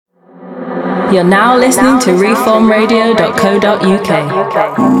You're now listening to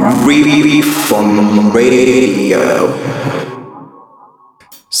reformradio.co.uk. Reform Radio.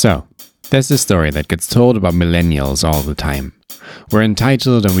 So, there's this story that gets told about millennials all the time. We're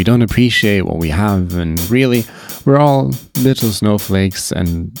entitled and we don't appreciate what we have, and really, we're all little snowflakes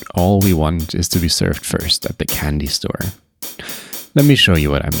and all we want is to be served first at the candy store. Let me show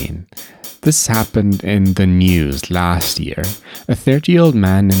you what I mean. This happened in the news last year. A 30-year-old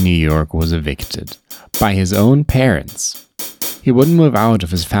man in New York was evicted by his own parents. He wouldn't move out of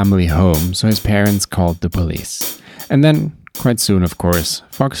his family home, so his parents called the police. And then, quite soon, of course,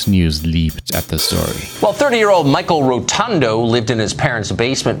 Fox News leaped at the story. Well, 30-year-old Michael Rotondo lived in his parents'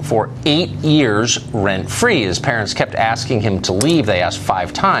 basement for 8 years rent-free. His parents kept asking him to leave. They asked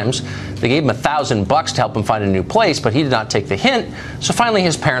 5 times. They gave him $1,000 to help him find a new place, but he did not take the hint. So finally,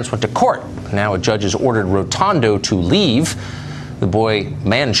 his parents went to court. Now a judge has ordered Rotondo to leave. The boy,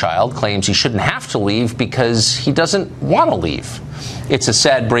 man-child, claims he shouldn't have to leave because he doesn't want to leave. It's a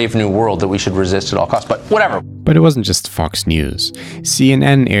sad, brave new world that we should resist at all costs, but whatever. But it wasn't just Fox News.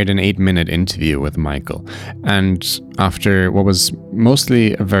 CNN aired an 8-minute interview with Michael, and after what was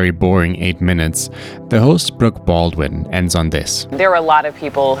mostly a very boring 8 minutes, the host Brooke Baldwin ends on this. There are a lot of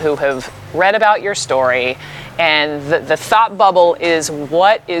people who have read about your story, and the thought bubble is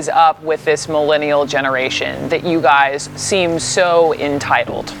what is up with this millennial generation that you guys seem so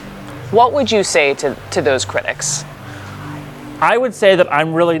entitled. What would you say to those critics? I would say that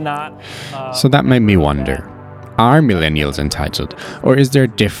I'm really not. So that made me wonder, are millennials entitled, or is there a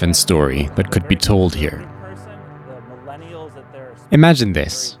different story that could be told here? Imagine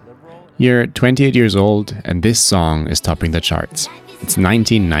this. You're 28 years old and this song is topping the charts. It's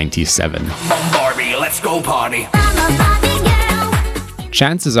 1997. Barbie, let's go party.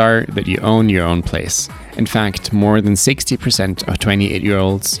 Chances are that you own your own place. In fact, more than 60% of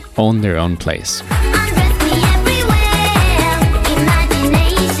 28-year-olds own their own place.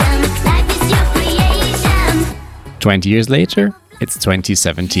 20 years later, it's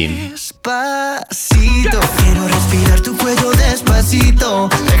 2017.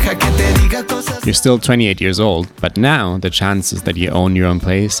 You're still 28 years old, but now the chances that you own your own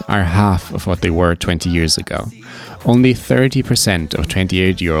place are half of what they were 20 years ago. Only 30% of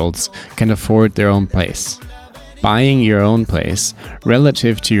 28-year-olds can afford their own place. Buying your own place,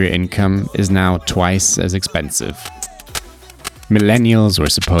 relative to your income, is now twice as expensive. Millennials were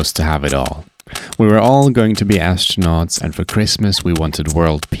supposed to have it all. We were all going to be astronauts, and for Christmas we wanted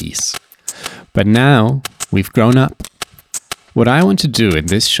world peace. But now, we've grown up. What I want to do in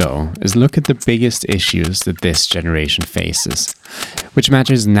this show is look at the biggest issues that this generation faces, which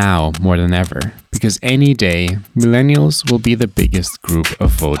matters now more than ever, because any day, millennials will be the biggest group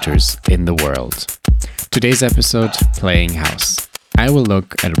of voters in the world. Today's episode, Playing House. I will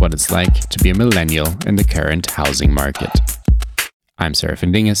look at what it's like to be a millennial in the current housing market. I'm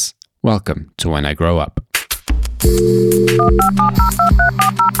Serafin Dinges. Welcome to When I Grow Up.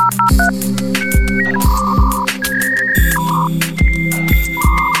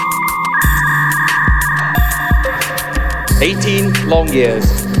 "18 long years,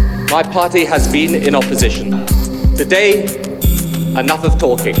 my party has been in opposition. Today, enough of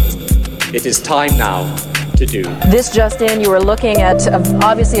talking. It is time now to do." This just in, you are looking at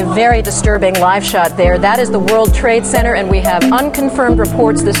obviously a very disturbing live shot there. That is the World Trade Center, and we have unconfirmed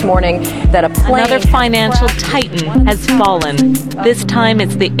reports this morning that a plane... Another financial titan has fallen. This time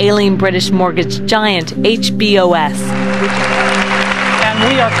it's the ailing British mortgage giant HBOS. And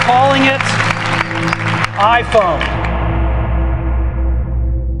we are calling it iPhone.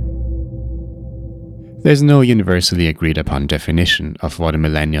 There's no universally agreed upon definition of what a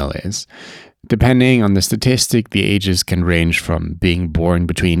millennial is. Depending on the statistic, the ages can range from being born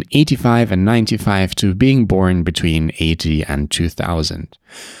between 85 and 95 to being born between 80 and 2000.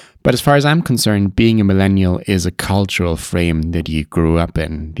 But as far as I'm concerned, being a millennial is a cultural frame that you grew up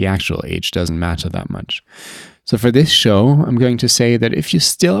in. The actual age doesn't matter that much. So for this show, I'm going to say that if you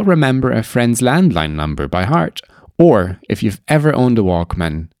still remember a friend's landline number by heart, or if you've ever owned a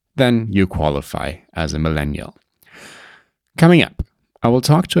Walkman, then you qualify as a millennial. Coming up, I will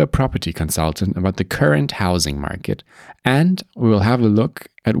talk to a property consultant about the current housing market, and we will have a look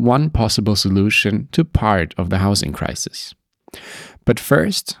at one possible solution to part of the housing crisis. But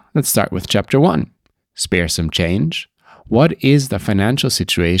first, let's start with Chapter 1. Spare some change. What is the financial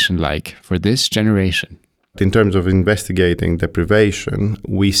situation like for this generation? In terms of investigating deprivation,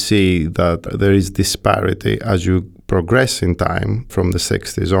 we see that there is disparity as you progress in time from the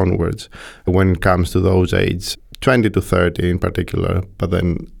 60s onwards when it comes to those ages. 20 to 30 in particular, but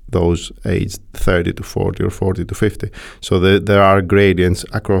then those aged 30 to 40 or 40 to 50. So there are gradients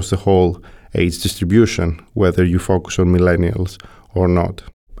across the whole age distribution, whether you focus on millennials or not.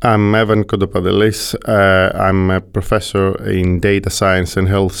 I'm Evan Kontopantelis. I'm a professor in data science and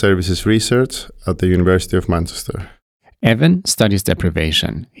health services research at the University of Manchester. Evan studies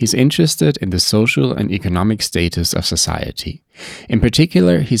deprivation. He's interested in the social and economic status of society. In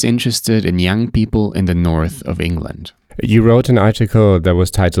particular, he's interested in young people in the north of England. You wrote an article that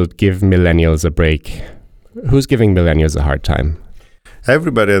was titled "Give Millennials a Break." Who's giving millennials a hard time?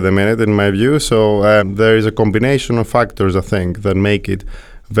 Everybody at the minute, in my view. So there is a combination of factors, I think, that make it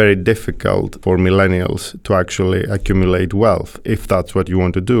very difficult for millennials to actually accumulate wealth, if that's what you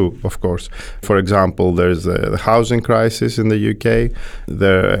want to do, of course. For example, there's the housing crisis in the UK.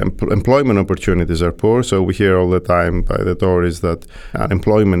 Their employment opportunities are poor, so we hear all the time by the Tories that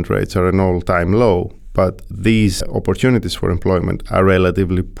unemployment rates are an all-time low. But these opportunities for employment are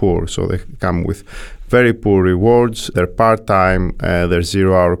relatively poor, so they come with very poor rewards, they're part-time, they're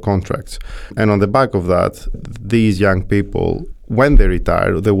zero-hour contracts. And on the back of that, these young people, when they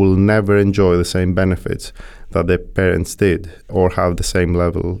retire, they will never enjoy the same benefits that their parents did or have the same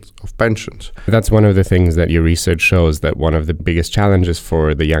levels of pensions. That's one of the things that your research shows, that one of the biggest challenges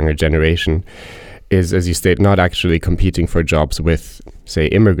for the younger generation is, as you state, not actually competing for jobs with, say,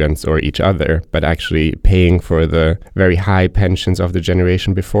 immigrants or each other, but actually paying for the very high pensions of the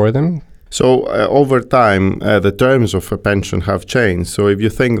generation before them. So over time, the terms of a pension have changed. So if you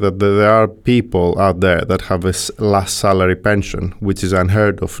think that there are people out there that have a last salary pension, which is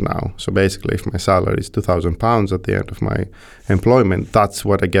unheard of now. So basically, if my salary is £2,000 at the end of my employment, that's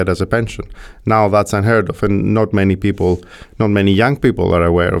what I get as a pension. Now that's unheard of, and not many young people are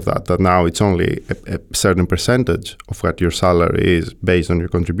aware of that now it's only a certain percentage of what your salary is based on your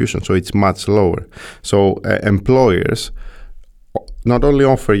contribution. So it's much lower. So employers not only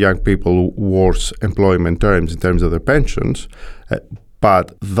offer young people worse employment terms in terms of their pensions,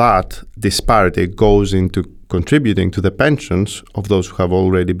 but that disparity goes into contributing to the pensions of those who have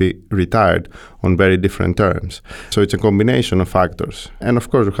already been retired on very different terms. So it's a combination of factors. And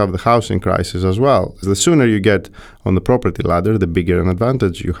of course, we have the housing crisis as well. The sooner you get on the property ladder, the bigger an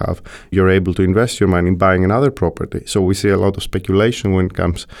advantage you have. You're able to invest your money in buying another property. So we see a lot of speculation when it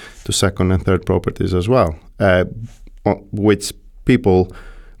comes to second and third properties as well, which people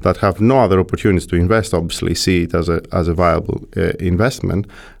that have no other opportunities to invest obviously see it as a viable investment.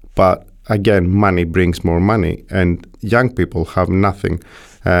 But again, money brings more money, and young people have nothing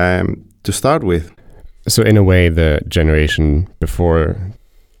to start with. So in a way, the generation before,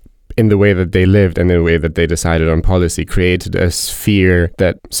 in the way that they lived and in the way that they decided on policy, created a sphere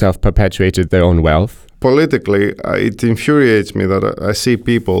that self-perpetuated their own wealth. Politically, it infuriates me that I see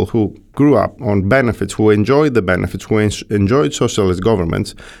people who grew up on benefits, who enjoyed the benefits, who enjoyed socialist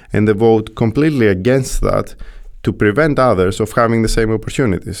governments, and they vote completely against that to prevent others of having the same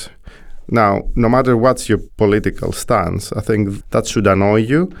opportunities. Now, no matter what's your political stance, I think that should annoy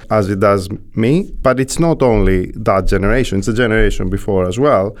you, as it does me. But it's not only that generation, it's the generation before as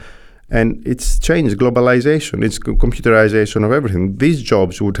well. And it's changed, globalization, it's computerization of everything. These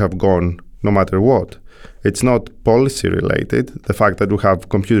jobs would have gone no matter what. It's not policy related. The fact that we have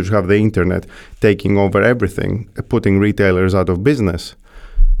computers, we have the internet taking over everything, putting retailers out of business.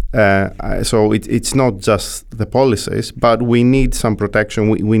 So it's not just the policies, but we need some protection.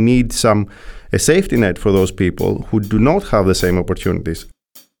 We need a safety net for those people who do not have the same opportunities.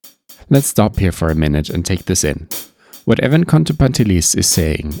 Let's stop here for a minute and take this in. What Evan Kontopantelis is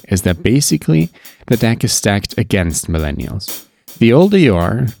saying is that basically the deck is stacked against millennials. The older you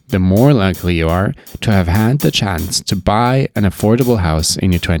are, the more likely you are to have had the chance to buy an affordable house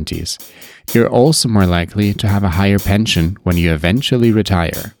in your 20s. You're also more likely to have a higher pension when you eventually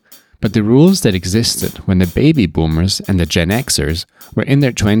retire. But the rules that existed when the baby boomers and the Gen Xers were in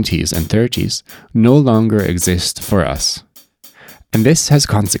their 20s and 30s no longer exist for us. And this has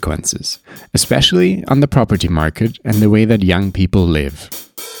consequences, especially on the property market and the way that young people live.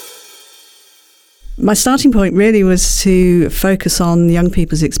 My starting point really was to focus on young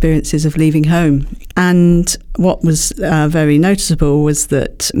people's experiences of leaving home. And what was very noticeable was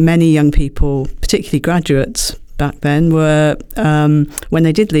that many young people, particularly graduates back then, were, when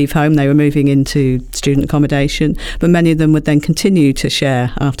they did leave home, they were moving into student accommodation, but many of them would then continue to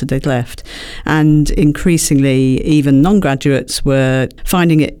share after they'd left. And increasingly, even non-graduates were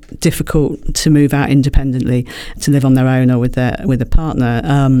finding it difficult to move out independently, to live on their own or with a partner.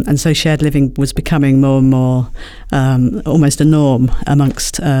 And so shared living was becoming more and more almost a norm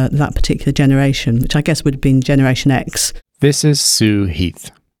amongst that particular generation, which I guess would have been Generation X. This is Sue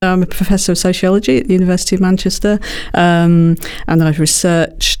Heath. I'm a professor of sociology at the University of Manchester, and I've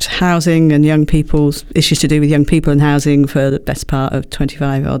researched housing and young people's issues to do with young people and housing for the best part of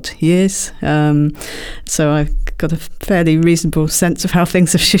 25 odd years. So I've got a fairly reasonable sense of how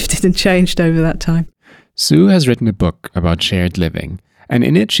things have shifted and changed over that time. Sue has written a book about shared living, and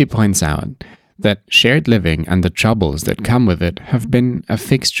in it she points out that shared living and the troubles that come with it have been a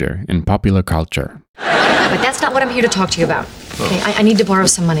fixture in popular culture. But that's not what I'm here to talk to you about. Okay, I need to borrow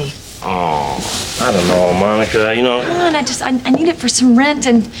some money. Oh, I don't know, Monica, you know. Come on, I need it for some rent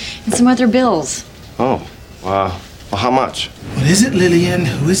and some other bills. Oh, well, how much? What is it, Lillian?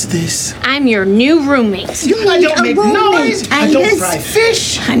 Who is this? I'm your new roommate. I don't make noise. I don't fry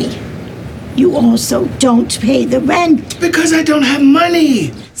fish. Honey, you also don't pay the rent. Because I don't have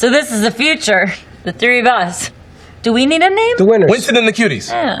money. So this is the future, the three of us. Do we need a name? The winners. Winston and the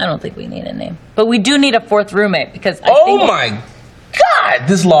Cuties. I don't think we need a name. But we do need a fourth roommate because my God,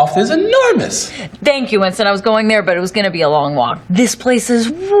 this loft is enormous. Thank you, Winston. I was going there, but it was going to be a long walk. This place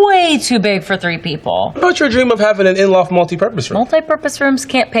is way too big for 3 people. What about your dream of having an in-loft multi-purpose room? Multi-purpose rooms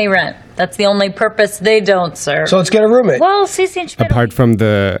can't pay rent. That's the only purpose they don't serve. So let's get a roommate. Well, Cece and Schmidt. Apart from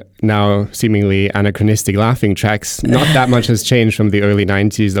the now seemingly anachronistic laughing tracks, not that much has changed from the early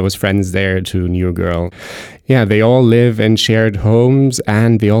 90s. There was Friends there to New Girl. Yeah, they all live in shared homes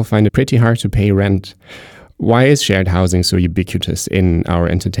and they all find it pretty hard to pay rent. Why is shared housing so ubiquitous in our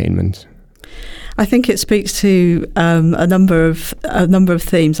entertainment? I think it speaks to a number of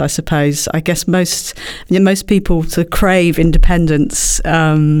themes. I suppose. I guess most people sort of crave independence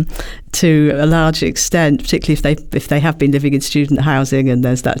to a large extent, particularly if they have been living in student housing, and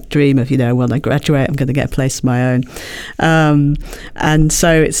there's that dream of when I graduate, I'm going to get a place of my own. And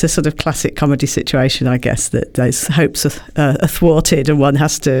so it's a sort of classic comedy situation, I guess, that those hopes are thwarted, and one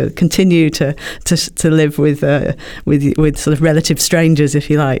has to continue to live with sort of relative strangers, if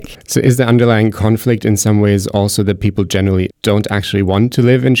you like. So is the underlying conflict in some ways also that people generally don't actually want to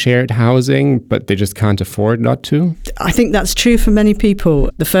live in shared housing, but they just can't afford not to? I think that's true for many people.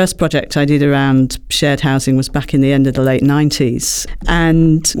 The first project I did around shared housing was back in the end of the late 90s.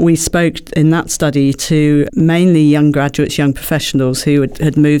 And we spoke in that study to mainly young graduates, young professionals who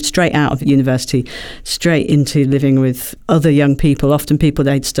had moved straight out of university, straight into living with other young people, often people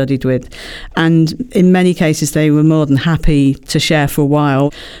they'd studied with. And in many cases, they were more than happy to share for a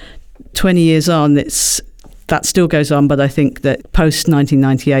while. 20 years on, that still goes on, but I think that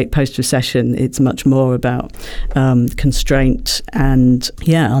post-1998, post-recession, it's much more about constraint and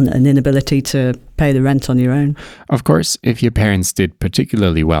an inability to pay the rent on your own. Of course, if your parents did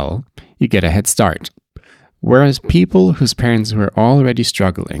particularly well, you get a head start. Whereas people whose parents were already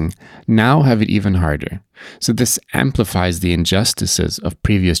struggling now have it even harder. So this amplifies the injustices of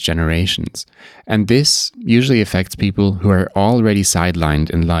previous generations. And this usually affects people who are already sidelined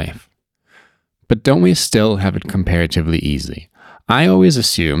in life. But don't we still have it comparatively easy? I always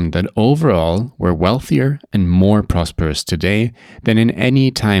assume that overall we're wealthier and more prosperous today than in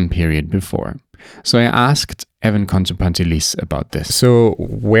any time period before. So I asked Evan Kontrapantilis about this. So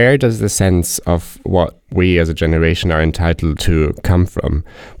where does the sense of what we as a generation are entitled to come from?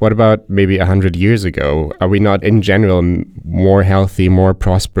 What about maybe 100 years ago? Are we not in general more healthy, more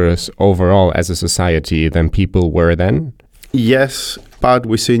prosperous overall as a society than people were then? Yes, but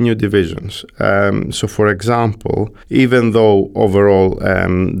we see new divisions. So, for example, even though overall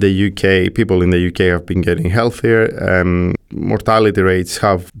people in the UK have been getting healthier, mortality rates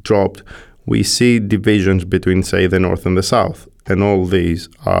have dropped, we see divisions between, say, the North and the South. And all these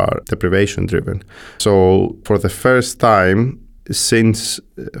are deprivation driven. So, for the first time since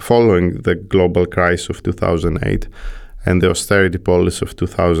following the global crisis of 2008, and the austerity policy of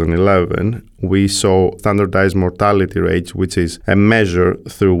 2011, we saw standardized mortality rates, which is a measure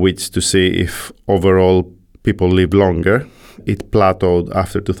through which to see if overall people live longer. It plateaued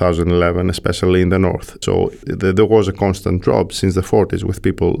after 2011, especially in the north. So there was a constant drop since the 40s with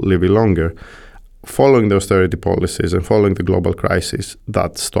people living longer. Following the austerity policies and following the global crisis,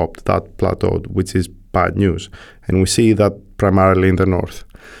 that stopped, that plateaued, which is bad news. And we see that primarily in the north.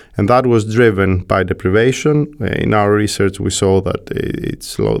 And that was driven by deprivation. In our research, we saw that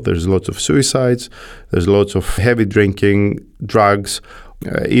there's lots of suicides, there's lots of heavy drinking, drugs,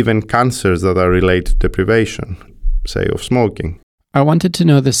 even cancers that are related to deprivation, say of smoking. I wanted to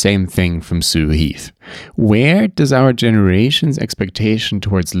know the same thing from Sue Heath. Where does our generation's expectation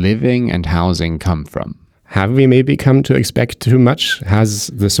towards living and housing come from? Have we maybe come to expect too much? Has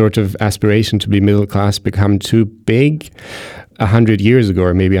the sort of aspiration to be middle class become too big? 100 years ago,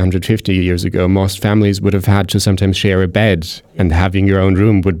 or maybe 150 years ago, most families would have had to sometimes share a bed, and having your own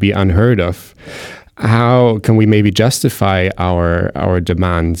room would be unheard of. How can we maybe justify our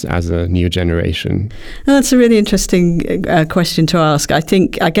demands as a new generation? Well, that's a really interesting question to ask. I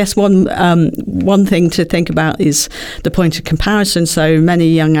guess one thing to think about is the point of comparison. So many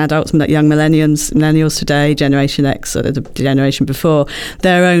young adults, young millennials today, Generation X, or the generation before,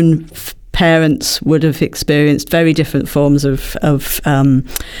 their own parents would have experienced very different forms of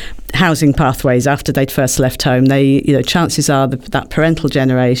housing pathways after they'd first left home. Chances are that parental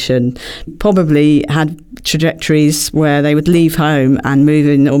generation probably had trajectories where they would leave home and move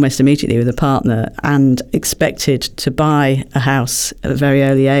in almost immediately with a partner and expected to buy a house at a very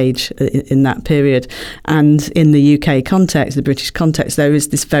early age in that period. And in the UK context, the British context, there is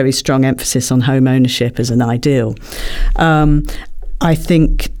this very strong emphasis on home ownership as an ideal. I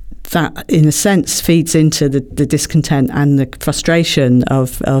think that, in a sense, feeds into the discontent and the frustration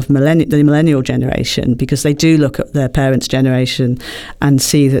of the millennial generation, because they do look at their parents' generation and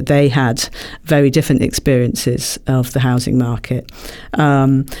see that they had very different experiences of the housing market.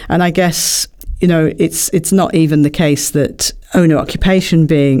 And I guess, it's not even the case that owner-occupation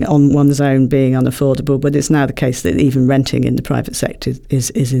being on one's own being unaffordable, but it's now the case that even renting in the private sector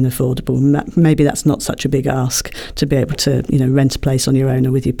is unaffordable. Maybe that's not such a big ask to be able to, rent a place on your own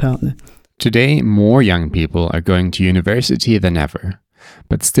or with your partner. Today, more young people are going to university than ever,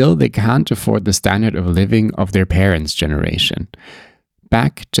 but still they can't afford the standard of living of their parents' generation.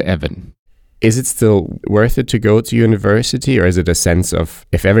 Back to Evan. Is it still worth it to go to university, or is it a sense of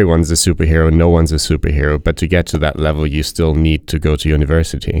if everyone's a superhero, no one's a superhero, but to get to that level, you still need to go to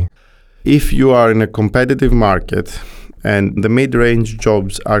university? If you are in a competitive market and the mid-range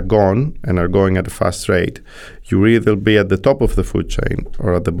jobs are gone and are going at a fast rate, you either be at the top of the food chain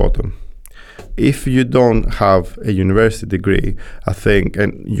or at the bottom. If you don't have a university degree, I think,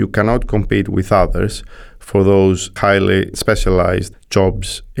 and you cannot compete with others for those highly specialized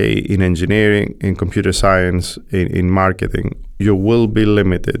jobs in engineering, in computer science, in marketing, you will be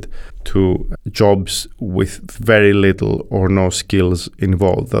limited to jobs with very little or no skills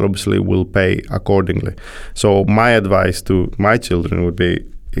involved that obviously will pay accordingly. So my advice to my children would be,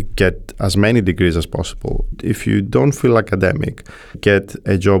 get as many degrees as possible. If you don't feel academic, get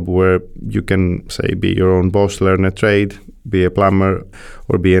a job where you can, say, be your own boss, learn a trade, be a plumber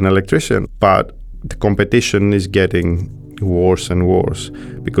or be an electrician. But the competition is getting worse and worse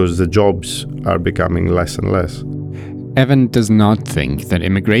because the jobs are becoming less and less. Evan does not think that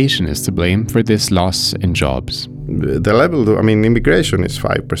immigration is to blame for this loss in jobs. The level, immigration is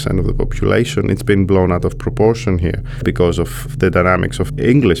 5% of the population. It's been blown out of proportion here because of the dynamics of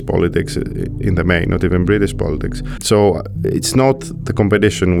English politics in the main, not even British politics. So it's not the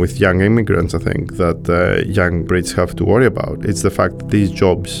competition with young immigrants, I think, that young Brits have to worry about. It's the fact that these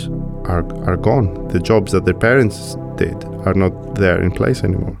jobs are gone. The jobs that their parents did are not there in place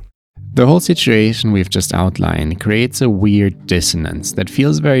anymore. The whole situation we've just outlined creates a weird dissonance that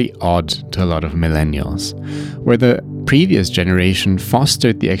feels very odd to a lot of millennials, where the previous generation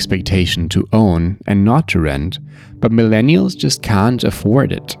fostered the expectation to own and not to rent, but millennials just can't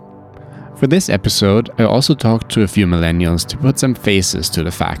afford it. For this episode, I also talked to a few millennials to put some faces to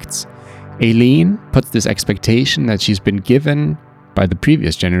the facts. Aileen puts this expectation that she's been given by the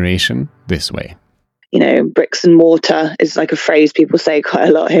previous generation this way. Bricks and mortar is like a phrase people say quite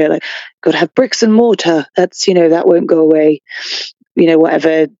a lot here. Like, got to have bricks and mortar. That's, that won't go away.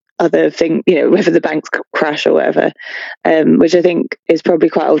 Whatever other thing, whether the banks crash or whatever, which I think is probably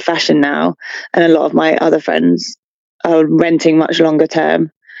quite old fashioned now. And a lot of my other friends are renting much longer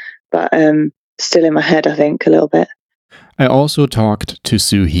term, but still in my head, I think, a little bit. I also talked to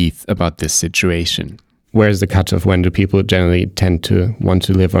Sue Heath about this situation. Where's the cutoff? When do people generally tend to want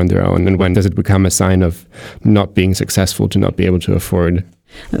to live on their own? And when does it become a sign of not being successful to not be able to afford?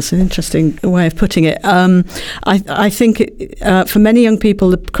 That's an interesting way of putting it. I think for many young people,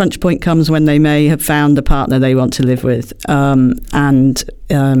 the crunch point comes when they may have found the partner they want to live with.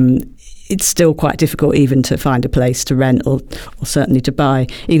 It's still quite difficult even to find a place to rent or certainly to buy,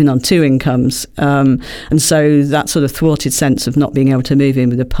 even on two incomes. And so that sort of thwarted sense of not being able to move in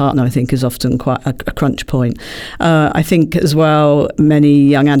with a partner, I think, is often quite a crunch point. I think as well, many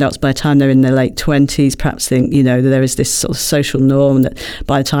young adults, by the time they're in their late 20s, perhaps think, there is this sort of social norm that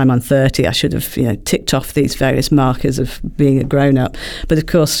by the time I'm 30, I should have, ticked off these various markers of being a grown-up. But of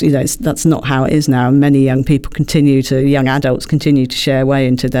course, that's not how it is now. Many young adults continue to share way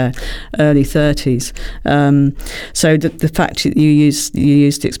into their early 30s. So the fact that you used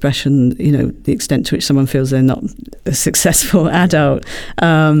the expression, the extent to which someone feels they're not a successful adult,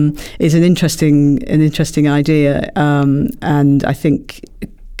 is an interesting idea. And I think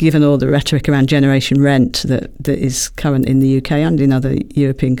given all the rhetoric around generation rent that is current in the UK and in other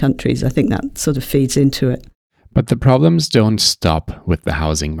European countries, I think that sort of feeds into it. But the problems don't stop with the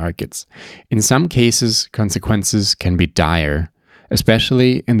housing markets. In some cases, consequences can be dire,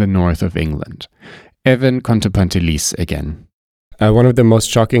 especially in the north of England. Evan Contepantelis again. One of the most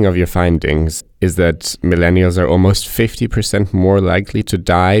shocking of your findings is that millennials are almost 50% more likely to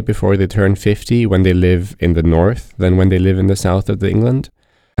die before they turn 50 when they live in the north than when they live in the south of England.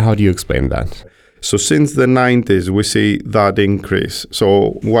 How do you explain that? So since the 90s, we see that increase.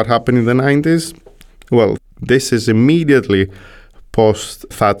 So what happened in the 90s? Well, this is immediately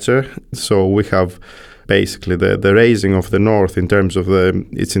post-Thatcher. So we have basically the raising of the north in terms of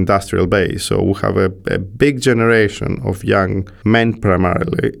its industrial base. So we have a big generation of young men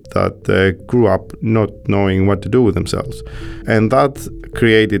primarily that grew up not knowing what to do with themselves. And that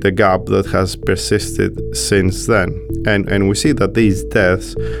created a gap that has persisted since then. And we see that these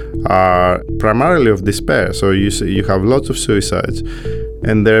deaths are primarily of despair. So you have lots of suicides,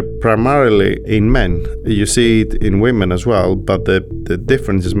 and they're primarily in men. You see it in women as well, but the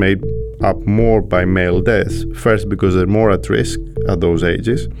difference is made up more by male deaths. First, because they're more at risk at those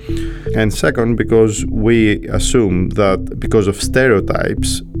ages, and second, because we assume that because of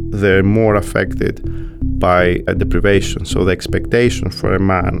stereotypes, they're more affected by deprivation. So the expectation for a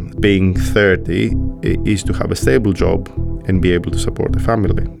man being 30 is to have a stable job and be able to support a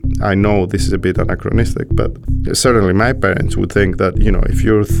family. I know this is a bit anachronistic, but certainly my parents would think that, if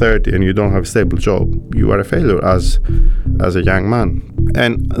you're 30 and you don't have a stable job, you are a failure as a young man.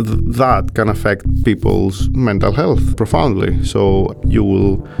 And that can affect people's mental health profoundly. So you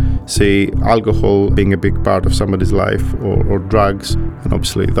will see alcohol being a big part of somebody's life, or drugs, and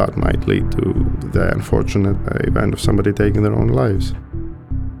obviously that might lead to the unfortunate event of somebody taking their own lives.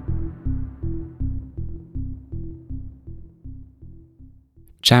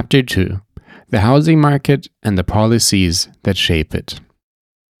 Chapter 2. The housing market and the policies that shape it.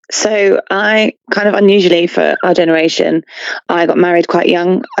 So I kind of unusually for our generation, I got married quite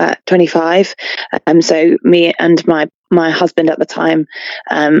young at 25. So me and my husband at the time,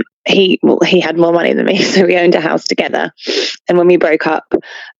 he had more money than me, so we owned a house together. And when we broke up,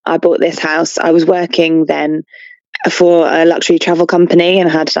 I bought this house. I was working then for a luxury travel company and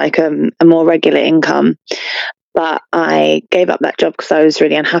had like a more regular income. But I gave up that job because I was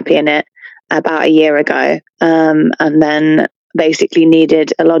really unhappy in it about a year ago. And then basically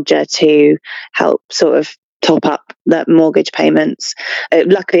needed a lodger to help sort of top up the mortgage payments.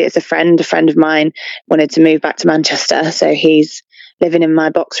 Luckily, it's a friend of mine wanted to move back to Manchester. So he's living in my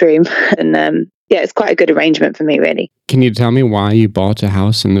box room. And it's quite a good arrangement for me, really. Can you tell me why you bought a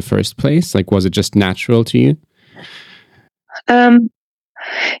house in the first place? Like, was it just natural to you?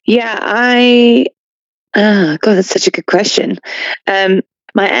 God, that's such a good question.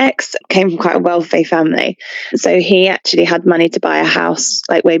 My ex came from quite a wealthy family, so he actually had money to buy a house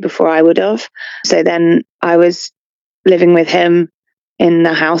like way before I would have. So then I was living with him in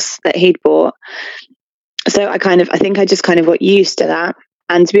the house that he'd bought. So I think I just kind of got used to that.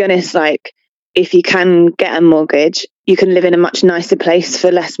 And to be honest, like, if you can get a mortgage, you can live in a much nicer place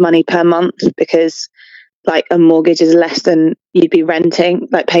for less money per month, because like a mortgage is less than you'd be renting,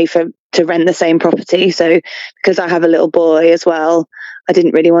 like pay to rent the same property. So because I have a little boy as well, I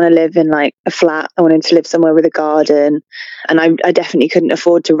didn't really want to live in like a flat. I wanted to live somewhere with a garden, and I definitely couldn't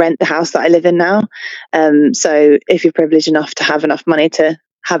afford to rent the house that I live in now. So if you're privileged enough to have enough money to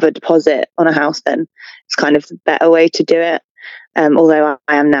have a deposit on a house, then it's kind of the better way to do it. Although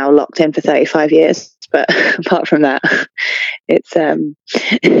I am now locked in for 35 years. But apart from that, it's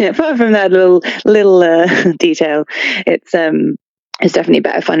apart from that little detail, it's definitely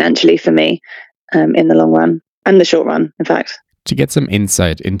better financially for me in the long run and the short run, in fact. To get some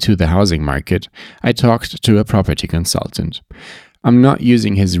insight into the housing market, I talked to a property consultant. I'm not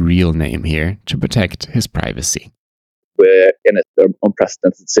using his real name here to protect his privacy. We're in an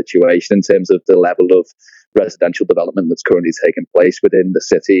unprecedented situation in terms of the level of residential development that's currently taking place within the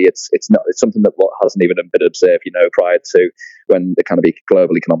city. It's something that hasn't even been observed, prior to when the kind of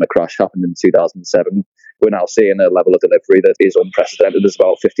global economic crash happened in 2007. We're now seeing a level of delivery that is unprecedented. There's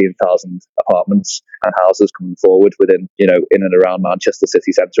about 15,000 apartments and houses coming forward within, in and around Manchester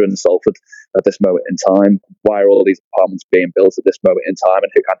city centre and Salford at this moment in time. Why are all these apartments being built at this moment in time,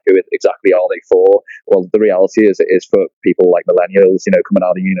 and who exactly are they for? Well, the reality is it is for people like millennials, coming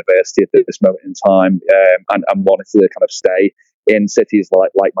out of university at this moment in time and wanting to kind of stay in cities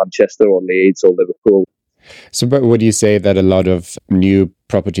like Manchester or Leeds or Liverpool. So, but would you say that a lot of new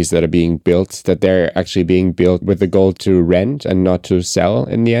properties that are being built, that they're actually being built with the goal to rent and not to sell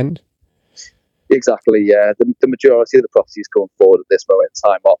in the end? Exactly, yeah. The majority of the properties going forward at this moment in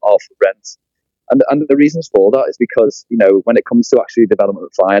time are for rent. And the reasons for that is because, when it comes to actually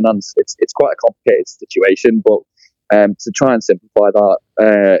development finance, it's quite a complicated situation. But to try and simplify that,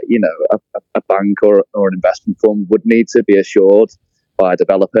 a bank or an investment fund would need to be assured by a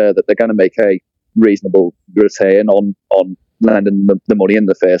developer that they're going to make a reasonable return on lending the money in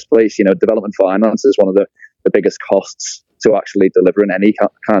the first place. Development finance is one of the biggest costs to actually delivering any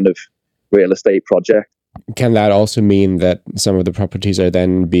kind of real estate project. Can that also mean that some of the properties are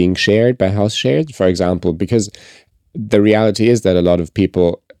then being shared by house shares, for example? Because the reality is that a lot of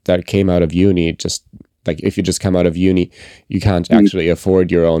people that came out of uni, just like if you just come out of uni, you can't actually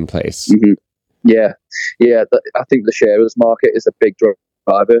afford your own place. Mm-hmm. Yeah. I think the sharers market is a big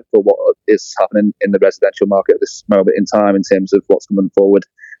driver for what is happening in the residential market at this moment in time in terms of what's coming forward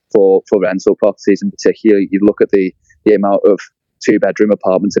for rental properties in particular. You look at the amount of 2-bedroom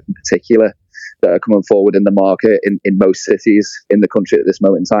apartments in particular that are coming forward in the market in most cities in the country at this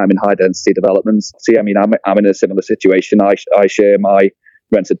moment in time in high density developments. See, I'm in a similar situation. I share my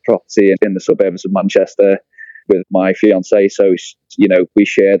rented property in the suburbs of Manchester with my fiance, so we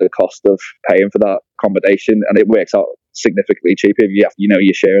share the cost of paying for that accommodation, and it works out significantly cheaper if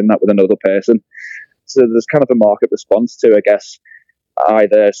you're sharing that with another person. So there's kind of a market response to, I guess,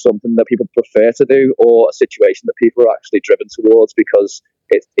 either something that people prefer to do or a situation that people are actually driven towards because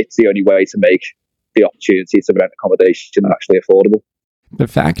it's the only way to make the opportunity to rent accommodation actually affordable. The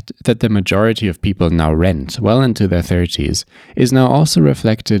fact that the majority of people now rent well into their 30s is now also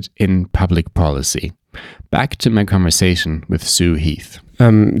reflected in public policy. Back to my conversation with Sue Heath.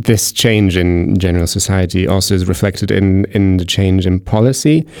 This change in general society also is reflected in the change in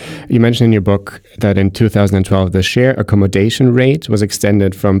policy. You mentioned in your book that in 2012, the share accommodation rate was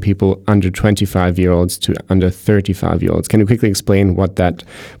extended from people under 25-year-olds to under 35-year-olds. Can you quickly explain what that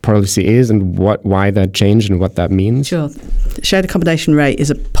policy is and why that changed and what that means? Sure. The shared accommodation rate is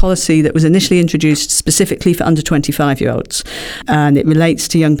a policy that was initially introduced specifically for under 25-year-olds, and it relates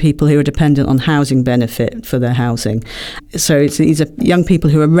to young people who are dependent on housing benefit for their housing. So these are young people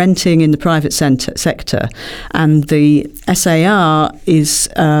who are renting in the private sector, and the SAR is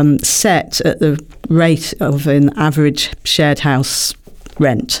set at the rate of an average shared house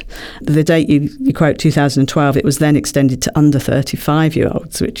rent. The date you quote, 2012, it was then extended to under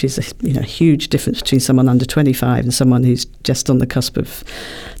 35-year-olds, which is a huge difference between someone under 25 and someone who's just on the cusp of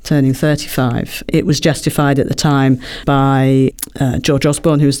turning 35. It was justified at the time by George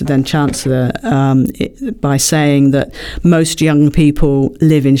Osborne, who was the then Chancellor, by saying that most young people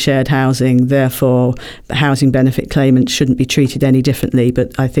live in shared housing, therefore housing benefit claimants shouldn't be treated any differently.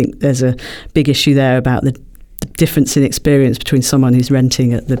 But I think there's a big issue there about the difference in experience between someone who's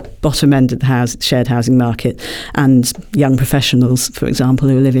renting at the bottom end of the shared housing market and young professionals, for example,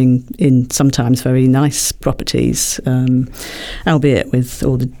 who are living in sometimes very nice properties, albeit with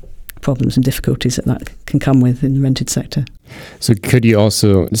all the problems and difficulties that can come with in the rented sector. So could you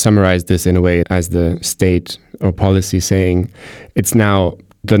also summarize this in a way as the state or policy saying it's now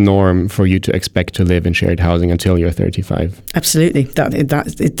the norm for you to expect to live in shared housing until you're 35? Absolutely. That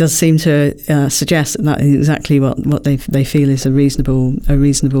it does seem to suggest that is exactly what they feel is a reasonable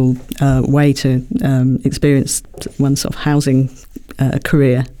way to experience one's sort of housing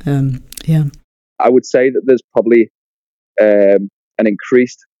career. I would say that there's probably an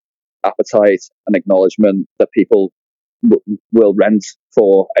increased appetite and acknowledgement that people will rent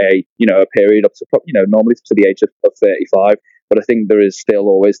for a period up to normally to the age of 35. But I think there is still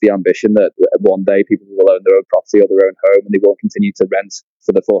always the ambition that one day people will own their own property or their own home, and they won't continue to rent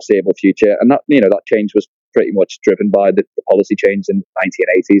for the foreseeable future. And that that change was pretty much driven by the policy change in the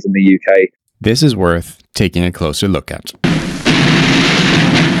 1980s in the UK. This is worth taking a closer look at.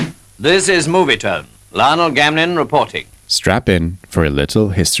 This is Movie Tone. Lionel Gamlin reporting. Strap in for a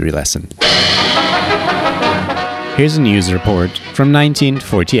little history lesson. Here's a news report from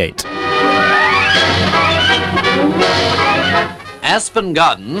 1948. Aspen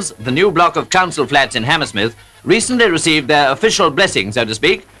Gardens, the new block of council flats in Hammersmith, recently received their official blessing, so to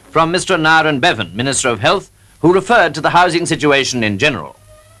speak, from Mr. Naren Bevan, Minister of Health, who referred to the housing situation in general.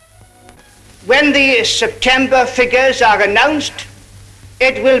 When the September figures are announced,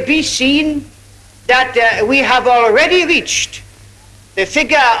 it will be seen that we have already reached the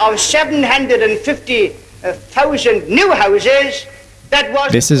figure of 750,000 new houses.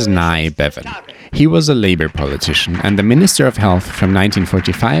 This is Nye Bevan. He was a Labour politician and the Minister of Health from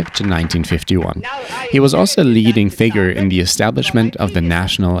 1945 to 1951. He was also a leading figure in the establishment of the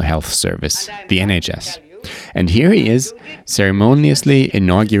National Health Service, the NHS. And here he is, ceremoniously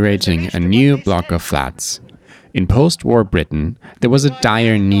inaugurating a new block of flats. In post-war Britain, there was a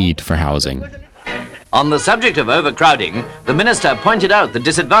dire need for housing. On the subject of overcrowding, the minister pointed out the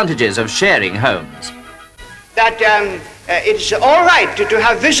disadvantages of sharing homes. That it's all right to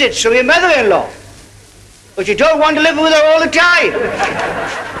have visits from your mother-in-law, but you don't want to live with her all the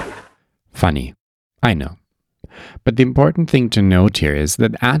time. Funny, I know. But the important thing to note here is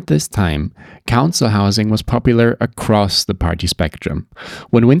that at this time, council housing was popular across the party spectrum.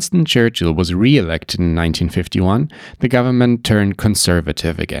 When Winston Churchill was re-elected in 1951, the government turned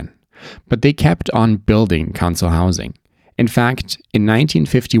conservative again. But they kept on building council housing. In fact, in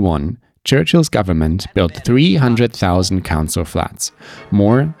 1951, Churchill's government built 300,000 council flats,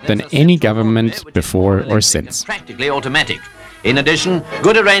 more than any government before or since. Practically automatic. In addition,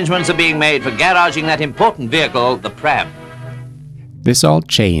 good arrangements are being made for garaging that important vehicle, the pram. This all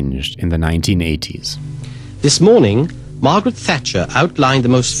changed in the 1980s. This morning, Margaret Thatcher outlined the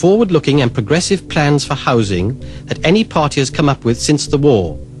most forward-looking and progressive plans for housing that any party has come up with since the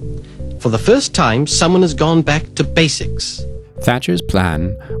war. For the first time, someone has gone back to basics. Thatcher's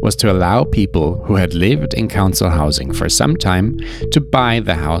plan was to allow people who had lived in council housing for some time to buy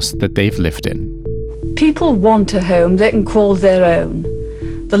the house that they've lived in. People want a home they can call their own.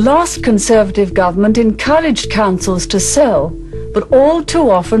 The last Conservative government encouraged councils to sell, but all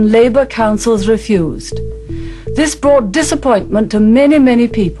too often Labour councils refused. This brought disappointment to many, many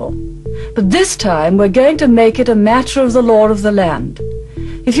people. But this time we're going to make it a matter of the law of the land.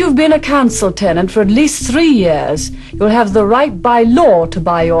 If you've been a council tenant for at least 3 years, you'll have the right by law to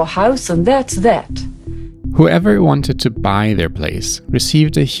buy your house, and that's that. Whoever wanted to buy their place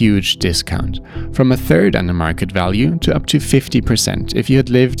received a huge discount, from a third under market value to up to 50% if you had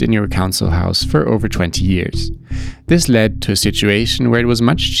lived in your council house for over 20 years. This led to a situation where it was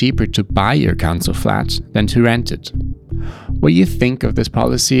much cheaper to buy your council flat than to rent it. What you think of this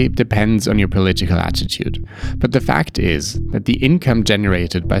policy depends on your political attitude, but the fact is that the income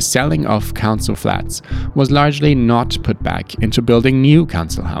generated by selling off council flats was largely not put back into building new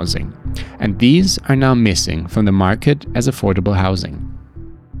council housing, and these are now missing from the market as affordable housing.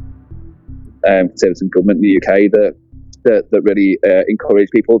 Conservative government in the UK that really encourage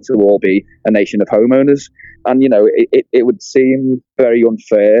people to all be a nation of homeowners. And, you know, it would seem very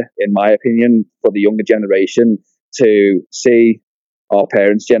unfair, in my opinion, for the younger generation to see our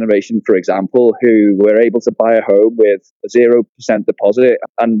parents' generation, for example, who were able to buy a home with a 0% deposit.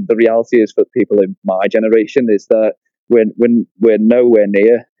 And the reality is for people in my generation is that we're nowhere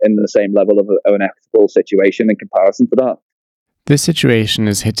near in the same level of an equitable situation in comparison to that. This situation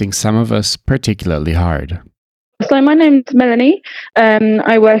is hitting some of us particularly hard. So my name's Melanie.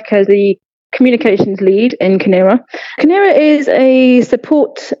 I work as the communications lead in Kinera. Kinera is a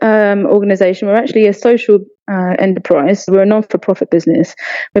support organisation. We're actually a social enterprise. We're a non-for-profit business.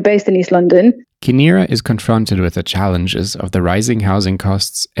 We're based in East London. Kinera is confronted with the challenges of the rising housing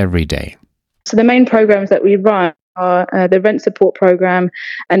costs every day. So the main programs that we run are the rent support program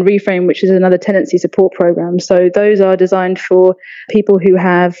and Reframe, which is another tenancy support program. So those are designed for people who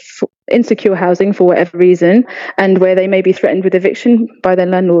have insecure housing for whatever reason and where they may be threatened with eviction by their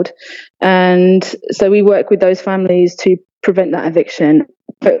landlord. And so we work with those families to prevent that eviction.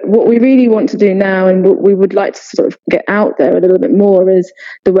 But what we really want to do now, and what we would like to sort of get out there a little bit more, is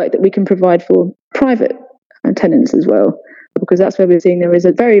the work that we can provide for private tenants as well. Because that's where we're seeing there is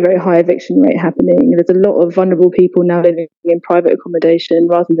a very, very high eviction rate happening. There's a lot of vulnerable people now living in private accommodation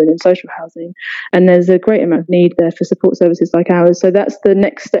rather than in social housing. And there's a great amount of need there for support services like ours. So that's the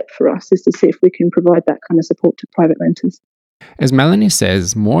next step for us, is to see if we can provide that kind of support to private renters. As Melanie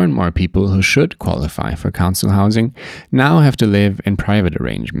says, more and more people who should qualify for council housing now have to live in private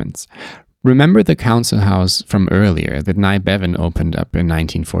arrangements. Remember the council house from earlier that Nye Bevan opened up in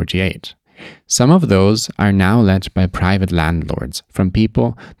 1948? Some of those are now let by private landlords from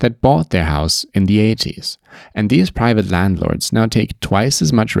people that bought their house in the 80s. And these private landlords now take twice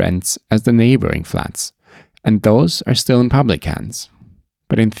as much rents as the neighboring flats. And those are still in public hands.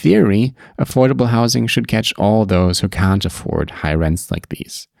 But in theory, affordable housing should catch all those who can't afford high rents like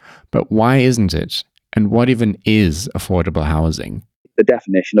these. But why isn't it? And what even is affordable housing? The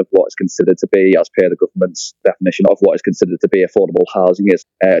definition of what is considered to be, as per the government's definition of what is considered to be affordable housing, is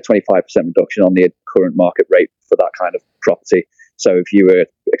a 25% reduction on the current market rate for that kind of property. So if you were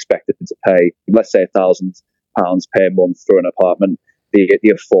expected to pay, let's say, £1,000 per month for an apartment, the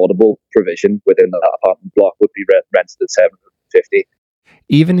affordable provision within that apartment block would be rented at £750.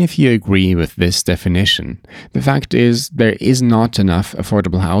 Even if you agree with this definition, the fact is there is not enough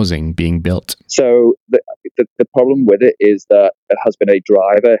affordable housing being built. So the problem with it is that it has been a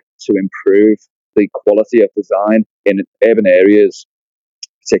driver to improve the quality of design in urban areas,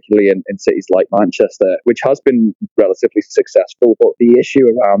 particularly in cities like Manchester, which has been relatively successful. But the issue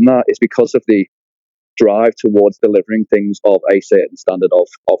around that is because of the drive towards delivering things of a certain standard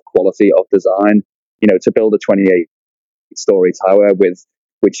of quality, of design. To build a 28-story tower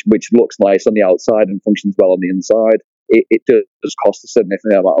which looks nice on the outside and functions well on the inside, it does cost a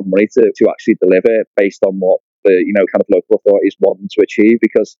significant amount of money to actually deliver based on what the kind of local authorities want to achieve,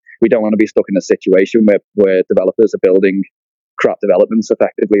 because we don't want to be stuck in a situation where developers are building crap developments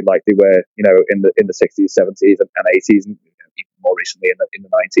effectively like they were in the 60s, 70s and 80s, and even more recently in the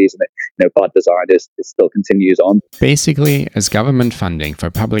 90s, and bad design still continues on. Basically, as government funding for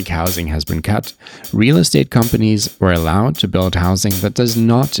public housing has been cut, real estate companies were allowed to build housing that does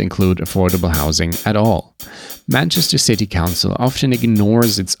not include affordable housing at all. Manchester City Council often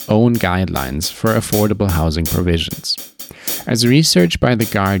ignores its own guidelines for affordable housing provisions. As research by The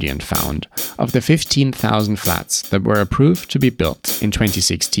Guardian found, of the 15,000 flats that were approved to be built in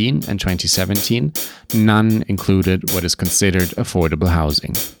 2016 and 2017, none included what is considered affordable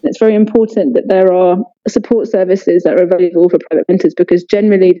housing. It's very important that there are support services that are available for private renters, because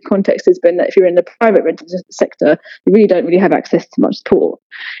generally the context has been that if you're in the private rental sector, you really don't have access to much support.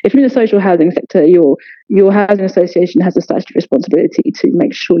 If you're in the social housing sector, your housing association has a statutory responsibility to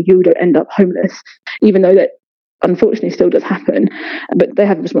make sure you don't end up homeless, even though that unfortunately still does happen, but they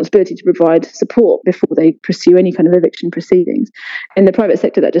have a responsibility to provide support before they pursue any kind of eviction proceedings. In the private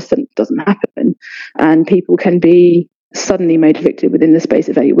sector, that just doesn't happen, and people can be suddenly made evicted within the space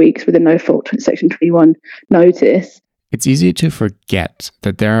of 8 weeks with a no-fault Section 21 notice. It's easy to forget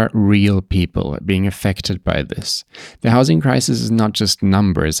that there are real people being affected by this. The housing crisis is not just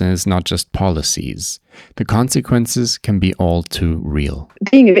numbers, and it's not just policies. The consequences can be all too real.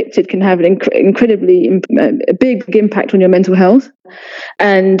 Being evicted can have an incredibly big impact on your mental health.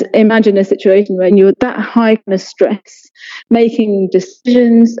 And imagine a situation where you're that high kind of stress, making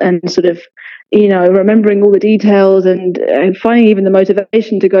decisions and sort of remembering all the details and finding even the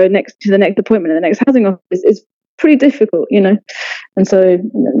motivation to go to the next appointment in the next housing office is pretty difficult, and so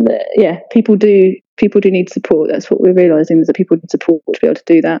people do need support. That's what we're realizing, is that people need support to be able to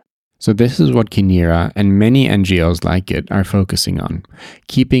do that. So this is what Kinera and many NGOs like it are focusing on,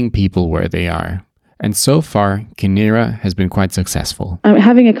 keeping people where they are. And so far, Kinera has been quite successful.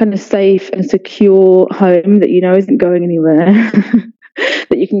 Having a kind of safe and secure home that isn't going anywhere,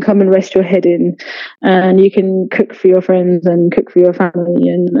 that you can come and rest your head in, and you can cook for your friends and cook for your family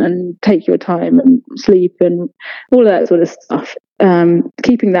and take your time and sleep and all that sort of stuff.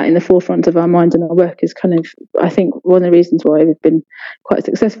 Keeping that in the forefront of our minds and our work is kind of, I think, one of the reasons why we've been quite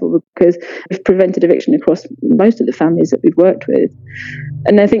successful, because we've prevented eviction across most of the families that we've worked with.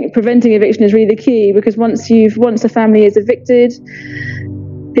 And I think preventing eviction is really the key, because once a family is evicted,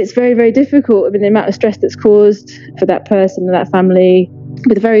 it's very, very difficult. I mean, the amount of stress that's caused for that person and that family,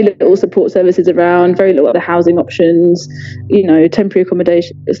 with very little support services around, very little other housing options, temporary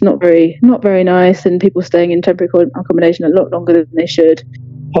accommodation is not very nice, and people staying in temporary accommodation a lot longer than they should.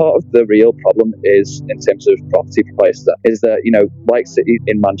 Part of the real problem is, in terms of property prices, is that, like cities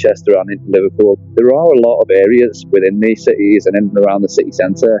in Manchester and in Liverpool, there are a lot of areas within these cities and in and around the city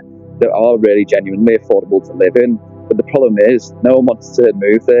centre that are really genuinely affordable to live in. But the problem is, no one wants to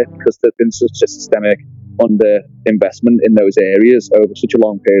move there because there's been such a systemic under-investment in those areas over such a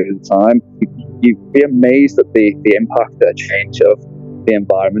long period of time. You'd be amazed at the impact that a change of the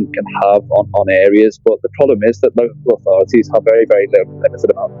environment can have on areas. But the problem is that local authorities have very, very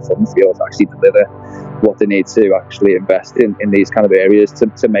limited amount of funds to be able to actually deliver what they need to actually invest in these kind of areas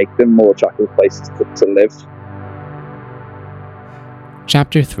to make them more attractive places to live.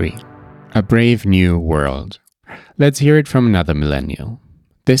 Chapter 3. A Brave New World. Let's hear it from another millennial.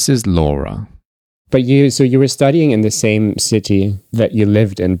 This is Laura. But you were studying in the same city that you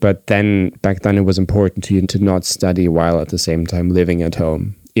lived in, but then back then it was important to you to not study while at the same time living at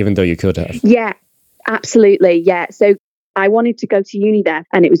home, even though you could have. Yeah, absolutely. Yeah. So I wanted to go to uni there,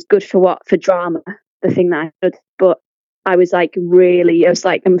 and it was good for drama, the thing that I should. But I was I'm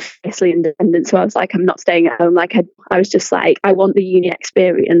fiercely independent. So I was like, I'm not staying at home. I was just like, I want the uni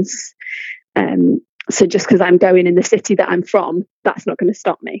experience. So just because I'm going in the city that I'm from, that's not going to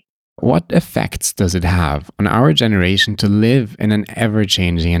stop me. What effects does it have on our generation to live in an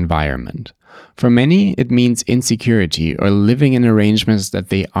ever-changing environment? For many, it means insecurity or living in arrangements that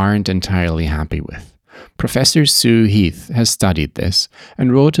they aren't entirely happy with. Professor Sue Heath has studied this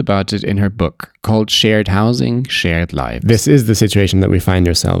and wrote about it in her book called Shared Housing, Shared Lives. This is the situation that we find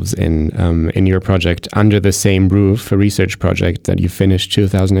ourselves in your project, Under the Same Roof, a research project that you finished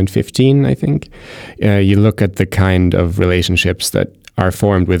 2015, I think. You look at the kind of relationships that are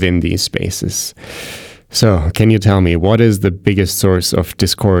formed within these spaces. So, can you tell me, what is the biggest source of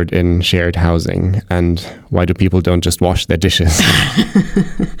discord in shared housing, and why do people don't just wash their dishes?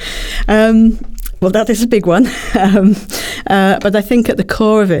 Well, that is a big one, but I think at the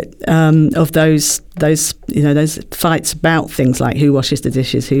core of it, of those fights about things like who washes the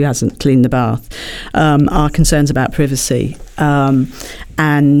dishes, who hasn't cleaned the bath, are concerns about privacy,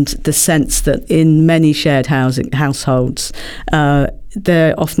 and the sense that in many shared households,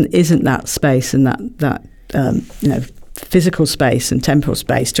 there often isn't that space and that physical space and temporal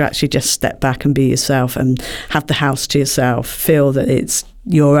space to actually just step back and be yourself and have the house to yourself, feel that it's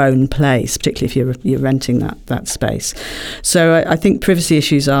your own place, particularly if you're renting that space. So I think privacy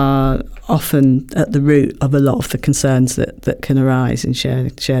issues are often at the root of a lot of the concerns that can arise in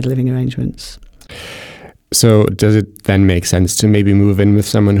shared living arrangements. So does it then make sense to maybe move in with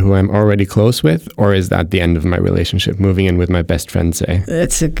someone who I'm already close with, or is that the end of my relationship, moving in with my best friend, say?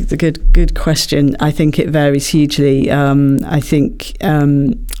 It's a good question. I think it varies hugely. I think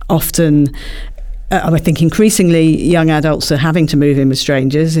often... I think increasingly young adults are having to move in with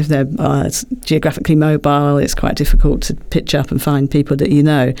strangers. If they're geographically mobile, it's quite difficult to pitch up and find people that you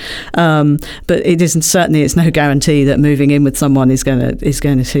know. But it isn't, certainly it's no guarantee that moving in with someone is going to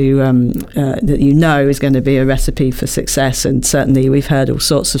that you know is going to be a recipe for success. And certainly we've heard all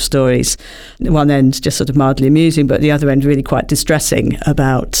sorts of stories. One end just sort of mildly amusing, but the other end really quite distressing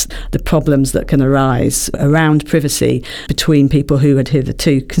about the problems that can arise around privacy between people who had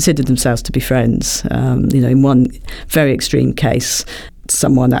hitherto considered themselves to be friends. In one very extreme case,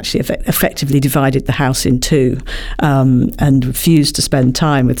 someone actually effectively divided the house in two and refused to spend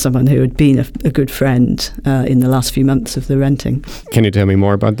time with someone who had been a good friend in the last few months of the renting. Can you tell me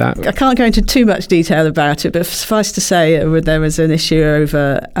more about that? I can't go into too much detail about it, but suffice to say there was an issue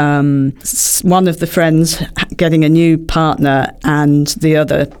over one of the friends getting a new partner and the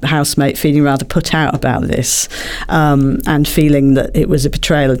other housemate feeling rather put out about this and feeling that it was a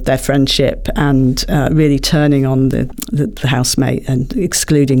betrayal of their friendship and really turning on the housemate and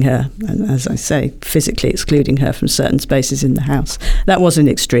excluding her, and as I say, physically excluding her from certain spaces in the house. That was an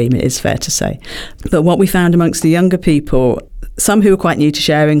extreme, it is fair to say. But what we found amongst the younger people, some who were quite new to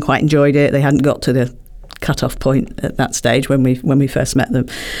sharing, quite enjoyed it. They hadn't got to the cut-off point at that stage when we first met them.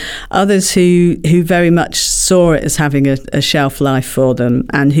 Others who very much saw it as having a shelf life for them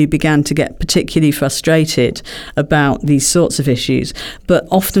and who began to get particularly frustrated about these sorts of issues, but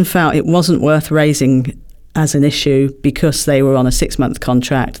often felt it wasn't worth raising as an issue because they were on a 6-month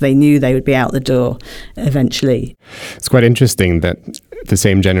contract. They knew they would be out the door eventually. It's quite interesting that the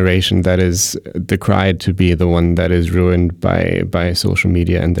same generation that is decried to be the one that is ruined by social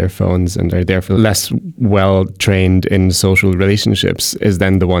media and their phones and are therefore less well trained in social relationships is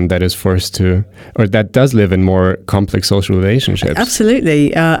then the one that is forced to, or that does live in more complex social relationships.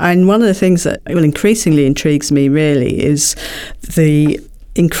 Absolutely. And one of the things that increasingly intrigues me really is the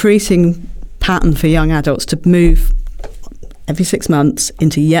increasing pattern for young adults to move every 6 months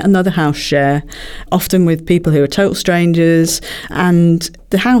into yet another house share, often with people who are total strangers. And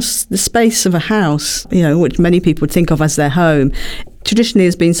the space of a house, which many people would think of as their home, traditionally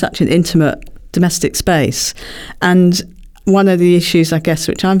has been such an intimate domestic space. And one of the issues, I guess,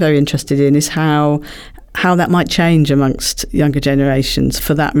 which I'm very interested in is how that might change amongst younger generations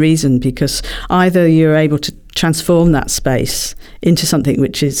for that reason, because either you're able to transform that space into something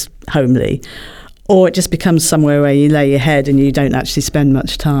which is homely, or it just becomes somewhere where you lay your head and you don't actually spend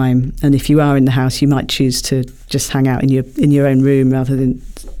much time. And if you are in the house, you might choose to just hang out in your own room rather than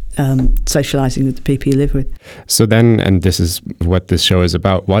socializing with the people you live with. So then, and this is what this show is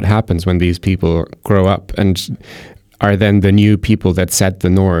about, what happens when these people grow up and are then the new people that set the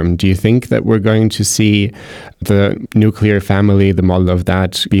norm? Do you think that we're going to see the nuclear family, the model of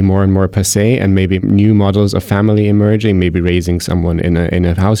that, be more and more passé, and maybe new models of family emerging, maybe raising someone in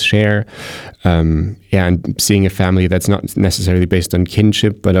a house share, and seeing a family that's not necessarily based on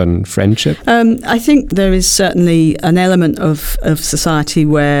kinship but on friendship? I think there is certainly an element of society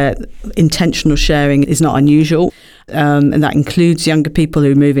where intentional sharing is not unusual. And that includes younger people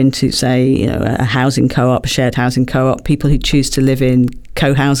who move into, say, a housing co-op, a shared housing co-op, people who choose to live in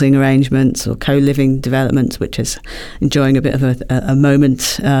co-housing arrangements or co-living developments, which is enjoying a bit of a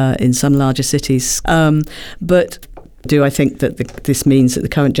moment in some larger cities. But do I think that this means that the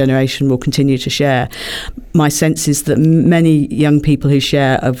current generation will continue to share? My sense is that many young people who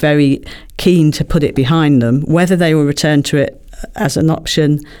share are very keen to put it behind them, whether they will return to it as an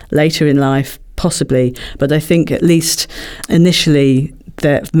option later in life, possibly, but I think at least initially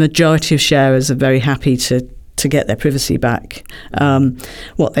the majority of sharers are very happy to get their privacy back.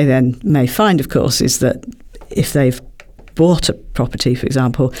 What they then may find, of course, is that if they've bought a property, for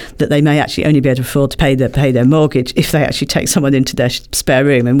example, that they may actually only be able to afford to pay their mortgage if they actually take someone into their spare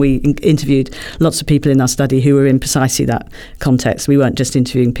room. And we interviewed lots of people in our study who were in precisely that context. We weren't just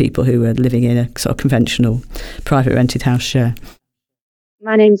interviewing people who were living in a sort of conventional private rented house share.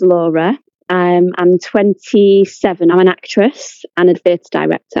 My name's Laura. I'm 27. I'm an actress and a theatre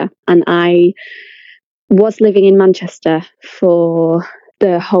director, and I was living in Manchester for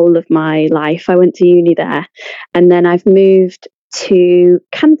the whole of my life. I went to uni there, and then I've moved to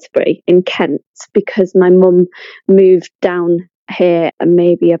Canterbury in Kent because my mum moved down here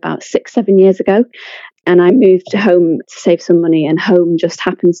maybe about 6-7 years ago, and I moved home to save some money, and home just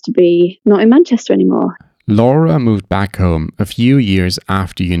happens to be not in Manchester anymore. Laura moved back home a few years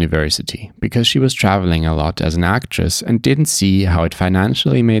after university because she was traveling a lot as an actress and didn't see how it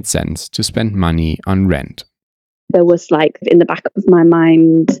financially made sense to spend money on rent. There was like in the back of my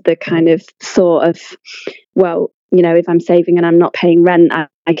mind the kind of thought of, well, you know, if I'm saving and I'm not paying rent,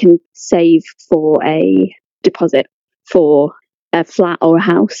 I can save for a deposit for a flat or a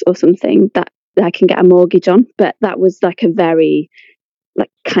house or something that I can get a mortgage on. But that was like a very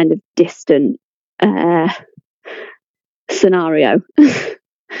like kind of distant scenario.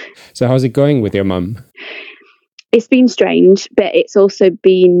 So how's it going with your mum? It's been strange, but it's also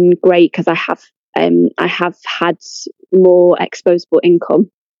been great because I have had more exposable income.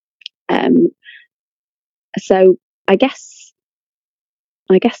 So I guess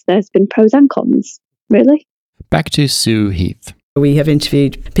there's been pros and cons, really. Back to Sue Heath. We have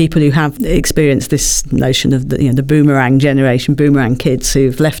interviewed people who have experienced this notion of the boomerang generation, boomerang kids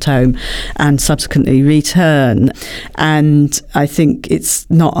who've left home and subsequently return. And I think it's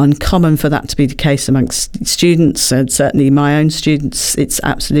not uncommon for that to be the case amongst students, and certainly my own students. It's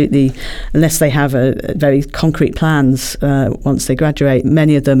absolutely, unless they have a very concrete plans once they graduate,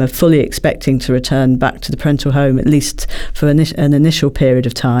 many of them are fully expecting to return back to the parental home, at least for an initial period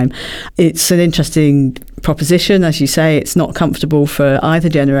of time. It's an interesting proposition, as you say. It's not comfortable for either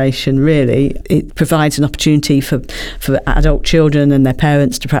generation, really. It provides an opportunity for adult children and their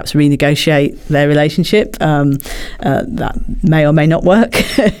parents to perhaps renegotiate their relationship. That may or may not work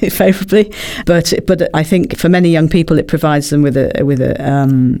favourably, but I think for many young people it provides them with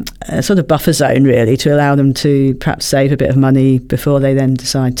a sort of buffer zone, really, to allow them to perhaps save a bit of money before they then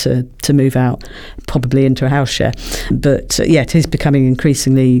decide to move out, probably into a house share. But it is becoming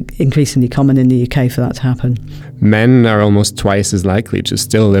increasingly common in the UK for that to happen. Men are almost twice as likely to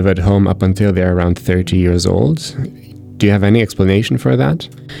still live at home up until they're around 30 years old. Do you have any explanation for that?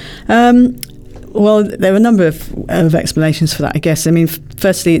 Well, there are a number of explanations for that, I guess. I mean,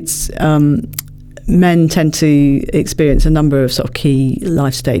 firstly, it's men tend to experience a number of sort of key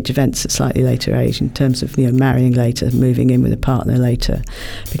life stage events at slightly later age, in terms of marrying later, moving in with a partner later,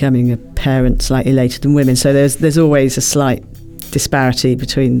 becoming a parent slightly later than women. So there's always a slight disparity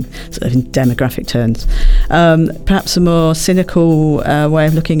between sort of in demographic terms. Perhaps a more cynical way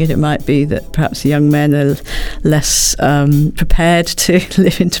of looking at it might be that perhaps young men are less prepared to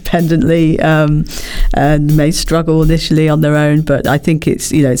live independently and may struggle initially on their own. But I think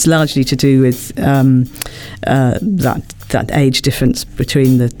it's largely to do with that age difference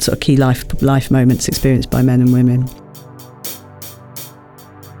between the sort of key life moments experienced by men and women.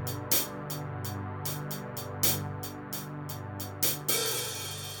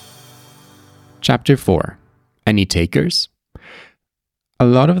 Chapter 4. Any takers? A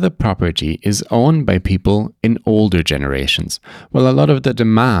lot of the property is owned by people in older generations, while a lot of the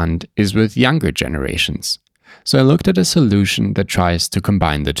demand is with younger generations. So I looked at a solution that tries to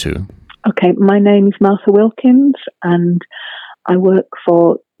combine the two. Okay, my name is Martha Wilkins, and I work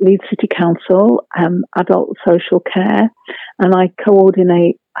for Leeds City Council, Adult Social Care, and I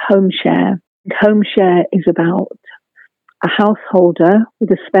coordinate Home Share. Home Share is about a householder with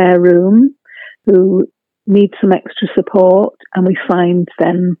a spare room who need some extra support, and we find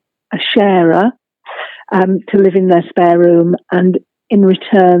them a sharer to live in their spare room, and in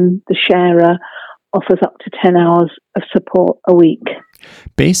return the sharer offers up to 10 hours of support a week.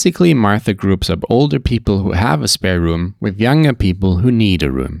 Basically, Martha groups up older people who have a spare room with younger people who need a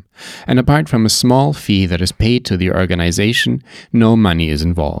room. And apart from a small fee that is paid to the organization, no money is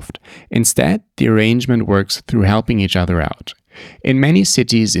involved. Instead, the arrangement works through helping each other out. In many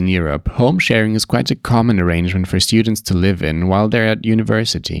cities in Europe, home sharing is quite a common arrangement for students to live in while they're at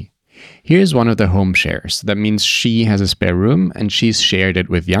university. Here's one of the home shares. That means she has a spare room and she's shared it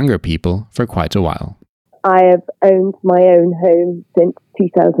with younger people for quite a while. I have owned my own home since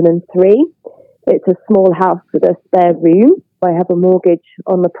 2003. It's a small house with a spare room. I have a mortgage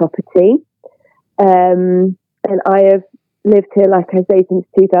on the property. And I have lived here, like I say, since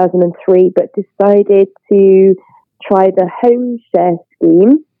 2003, but decided to tried a home share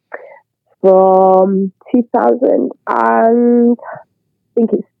scheme from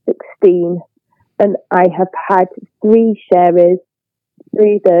 2016, and I have had 3 sharers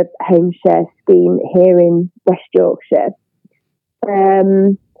through the home share scheme here in West Yorkshire.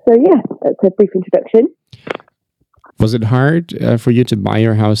 So yeah, that's a brief introduction. Was it hard for you to buy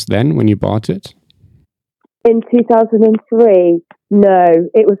your house then when you bought it? In 2003, no,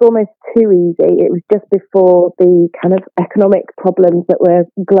 it was almost too easy. It was just before the kind of economic problems that were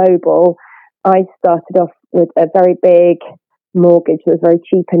global. I started off with a very big mortgage that was very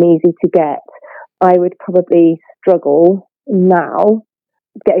cheap and easy to get. I would probably struggle now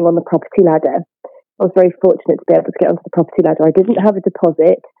getting on the property ladder. I was very fortunate to be able to get onto the property ladder. I didn't have a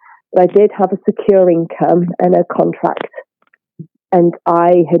deposit, but I did have a secure income and a contract. And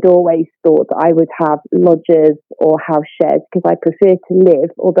I had always thought that I would have lodgers or house shares because I prefer to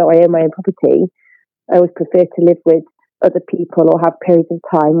live, although I own my own property, I always prefer to live with other people or have periods of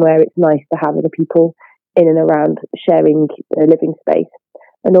time where it's nice to have other people in and around sharing a living space.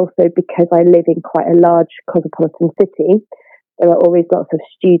 And also because I live in quite a large cosmopolitan city, there are always lots of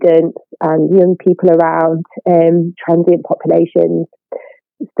students and young people around, transient populations.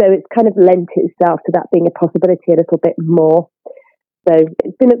 So it's kind of lent itself to that being a possibility a little bit more. So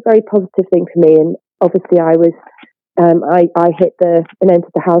it's been a very positive thing for me. And obviously I was, I hit and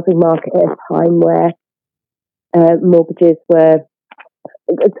entered the housing market at a time where mortgages were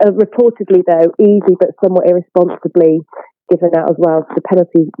reportedly, though, easy but somewhat irresponsibly given out as well. So the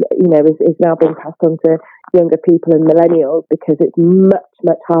penalty, is now being passed on to younger people and millennials because it's much,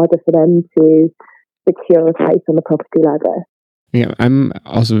 much harder for them to secure a place on the property ladder. Yeah, I'm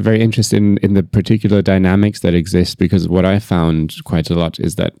also very interested in the particular dynamics that exist, because what I found quite a lot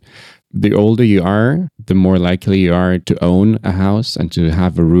is that the older you are, the more likely you are to own a house and to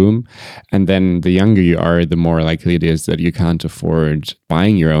have a room. And then the younger you are, the more likely it is that you can't afford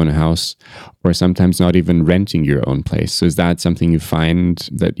buying your own house or sometimes not even renting your own place. So is that something you find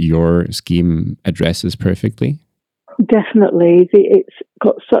that your scheme addresses perfectly? Definitely. It's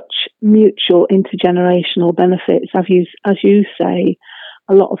got such mutual intergenerational benefits. As you say,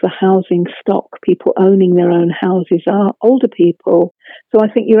 a lot of the housing stock, people owning their own houses, are older people. So I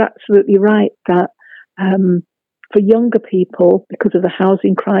think you're absolutely right that for younger people, because of the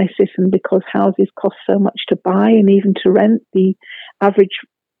housing crisis and because houses cost so much to buy and even to rent, the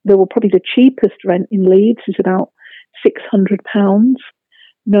cheapest rent in Leeds is about £600. And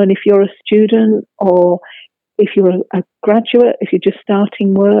if you're a student or if you're a graduate, if you're just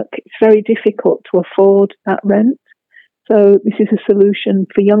starting work, it's very difficult to afford that rent. So this is a solution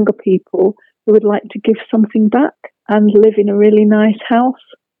for younger people who would like to give something back and live in a really nice house.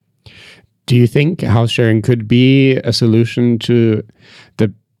 Do you think house sharing could be a solution to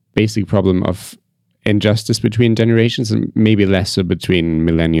the basic problem of injustice between generations, and maybe less so between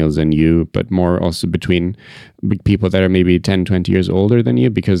millennials and you, but more also between people that are maybe 10, 20 years older than you,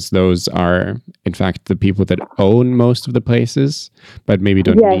 because those are, in fact, the people that own most of the places, but maybe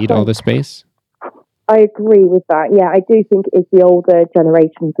don't need all the space? I agree with that. Yeah, I do think it's the older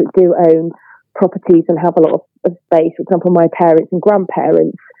generations that do own properties and have a lot of space. For example, my parents and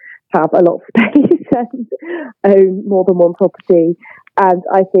grandparents have a lot of space and own more than one property. And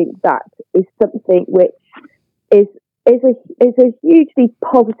I think that is something which is a hugely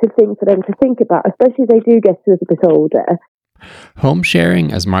positive thing for them to think about, especially if they do get a little bit older. Home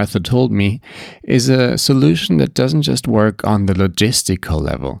sharing, as Martha told me, is a solution that doesn't just work on the logistical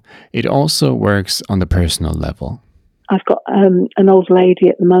level. It also works on the personal level. I've got an old lady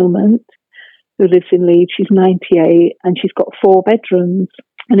at the moment who lives in Leeds. She's 98 and she's got 4 bedrooms.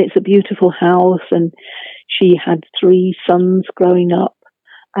 And it's a beautiful house, and she had 3 sons growing up,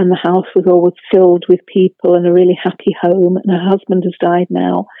 and the house was always filled with people and a really happy home, and her husband has died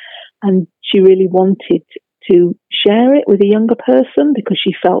now, and she really wanted to share it with a younger person because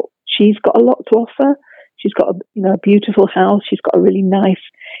she felt she's got a lot to offer. She's got a beautiful house, she's got a really nice,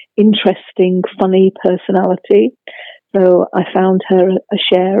 interesting, funny personality. So I found her a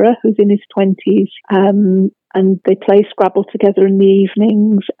sharer who's in his 20s, and they play Scrabble together in the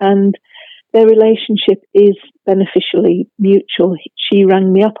evenings, and their relationship is beneficially mutual. She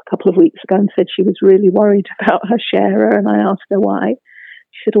rang me up a couple of weeks ago and said she was really worried about her sharer, and I asked her why.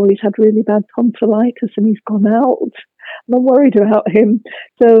 She said, he's had really bad tonsillitis and he's gone out, and I'm worried about him.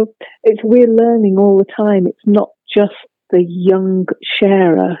 So we're learning all the time. It's not just the young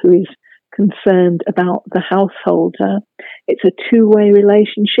sharer who is concerned about the householder. It's a two-way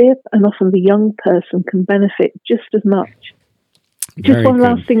relationship, and often the young person can benefit just as much. Just one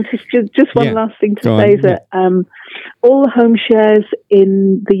last thing to say that all the home shares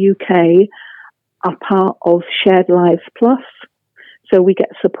in the UK are part of Shared Lives Plus. So we get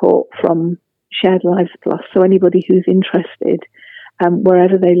support from Shared Lives Plus. So anybody who's interested,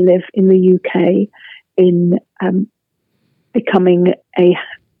 wherever they live in the UK, in becoming a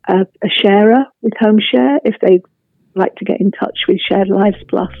sharer with HomeShare, if they'd like to get in touch with Shared Lives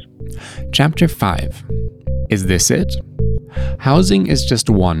Plus. Chapter 5. Is this it? Housing is just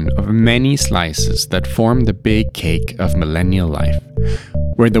one of many slices that form the big cake of millennial life.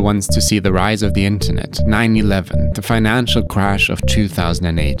 We're the ones to see the rise of the internet, 9/11, the financial crash of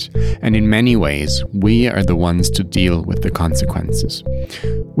 2008, and in many ways, we are the ones to deal with the consequences.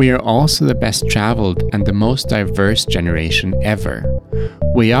 We are also the best traveled and the most diverse generation ever.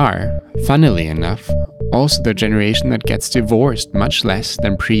 We are, funnily enough, also the generation that gets divorced much less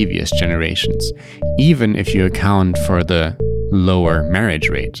than previous generations, even if you account for the lower marriage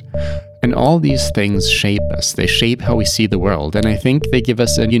rate. And all these things shape us, they shape how we see the world, and I think they give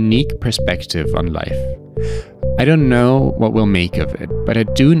us a unique perspective on life. I don't know what we'll make of it, but I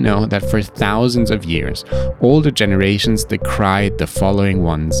do know that for thousands of years, older generations decried the following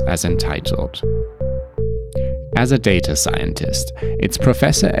ones as entitled. As a data scientist, it's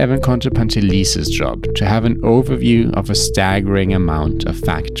Professor Evan Contepantelis' job to have an overview of a staggering amount of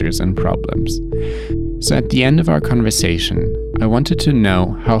factors and problems. So at the end of our conversation, I wanted to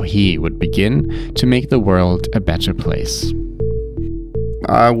know how he would begin to make the world a better place.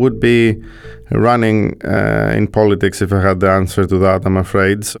 I would be running in politics if I had the answer to that, I'm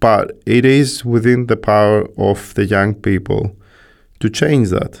afraid. But it is within the power of the young people to change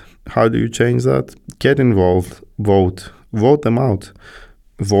that. How do you change that? Get involved, vote them out.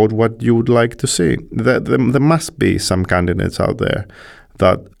 Vote what you would like to see. There must be some candidates out there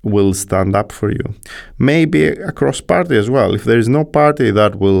that will stand up for you. Maybe across party as well. If there is no party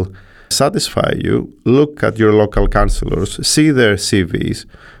that will satisfy you, look at your local councillors, see their CVs,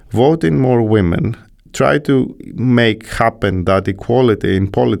 vote in more women, try to make happen that equality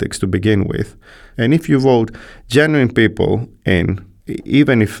in politics to begin with. And if you vote genuine people in,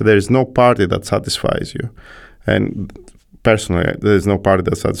 even if there is no party that satisfies you, and personally, there is no party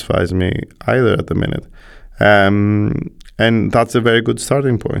that satisfies me either at the minute, and that's a very good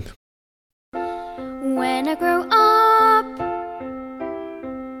starting point. When I grow up,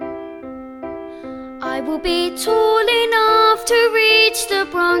 I will be tall enough to reach the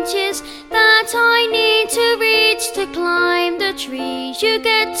branches that I need to reach to climb the trees you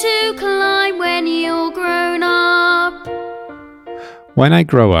get to climb when you're grown up. When I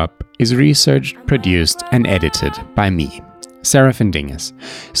Grow Up is researched, produced, and edited by me, Serafin Dinges.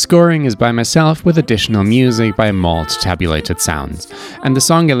 Scoring is by myself with additional music by Malt Tabulated Sounds. And the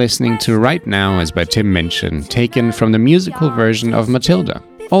song you're listening to right now is by Tim Minchin, taken from the musical version of Matilda,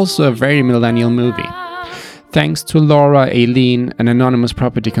 also a very millennial movie. Thanks to Laura, Aileen, an anonymous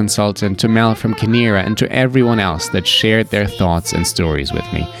property consultant, to Mel from Kinera, and to everyone else that shared their thoughts and stories with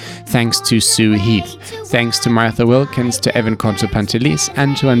me. Thanks to Sue Heath. Thanks to Martha Wilkins, to Evan Contepantelis,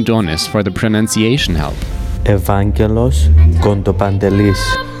 and to Andonis for the pronunciation help. Evangelos Contepantelis.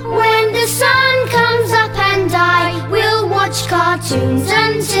 When the sun comes up and I will watch cartoons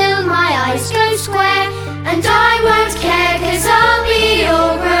until my eyes go square, and I won't care 'cause I'll be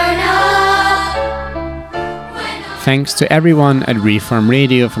all grown up. Thanks to everyone at Reform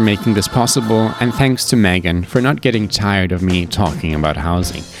Radio for making this possible, and thanks to Megan for not getting tired of me talking about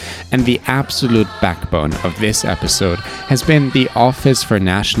housing. And the absolute backbone of this episode has been the Office for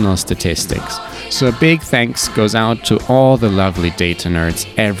National Statistics. So a big thanks goes out to all the lovely data nerds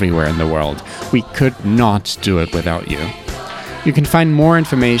everywhere in the world. We could not do it without you. You can find more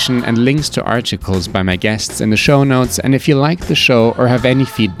information and links to articles by my guests in the show notes, and if you like the show or have any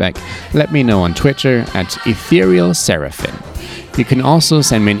feedback, let me know on Twitter at Ethereal Serafin. You can also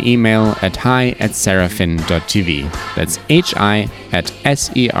send me an email at hi@serafin.tv. That's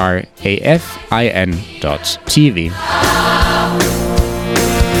hi@serafin.tv.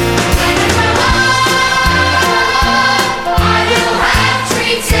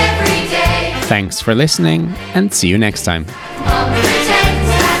 Thanks for listening, and see you next time.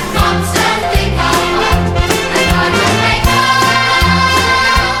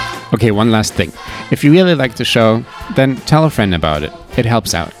 Okay, one last thing. If you really like the show, then tell a friend about it. It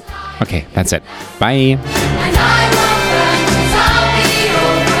helps out. Okay, that's it. Bye.